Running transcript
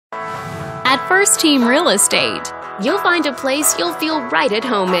At First Team Real Estate, you'll find a place you'll feel right at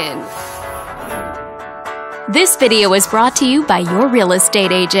home in. This video is brought to you by your real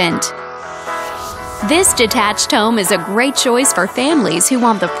estate agent. This detached home is a great choice for families who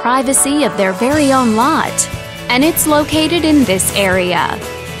want the privacy of their very own lot, and it's located in this area.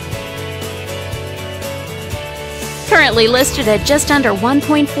 Currently listed at just under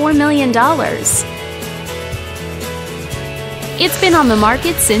 $1.4 million. It's been on the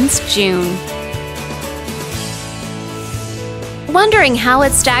market since June. Wondering how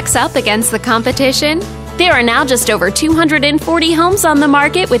it stacks up against the competition? There are now just over 240 homes on the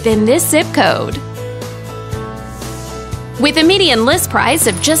market within this zip code. With a median list price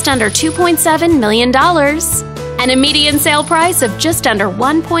of just under $2.7 million and a median sale price of just under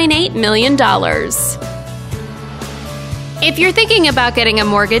 $1.8 million. If you're thinking about getting a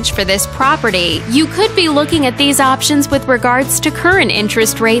mortgage for this property, you could be looking at these options with regards to current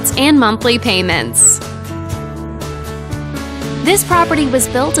interest rates and monthly payments. This property was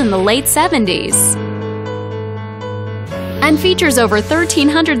built in the late 70s and features over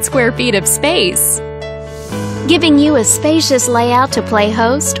 1,300 square feet of space, giving you a spacious layout to play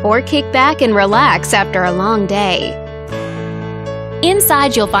host or kick back and relax after a long day.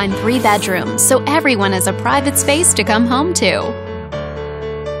 Inside, you'll find 3 bedrooms, so everyone has a private space to come home to,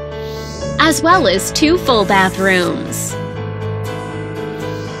 as well as 2 full bathrooms.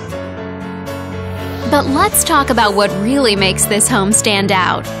 But let's talk about what really makes this home stand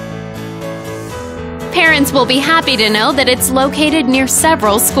out. Parents will be happy to know that it's located near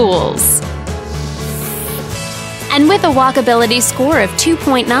several schools. And with a walkability score of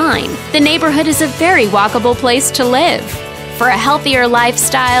 2.9, the neighborhood is a very walkable place to live. For a healthier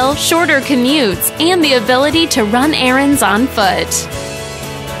lifestyle, shorter commutes, and the ability to run errands on foot.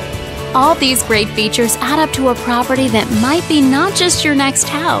 All these great features add up to a property that might be not just your next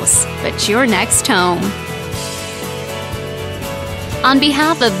house, but your next home. On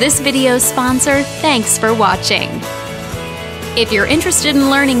behalf of this video's sponsor, thanks for watching. If you're interested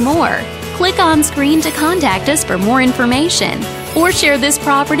in learning more, click on screen to contact us for more information or share this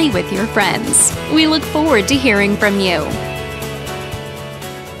property with your friends. We look forward to hearing from you.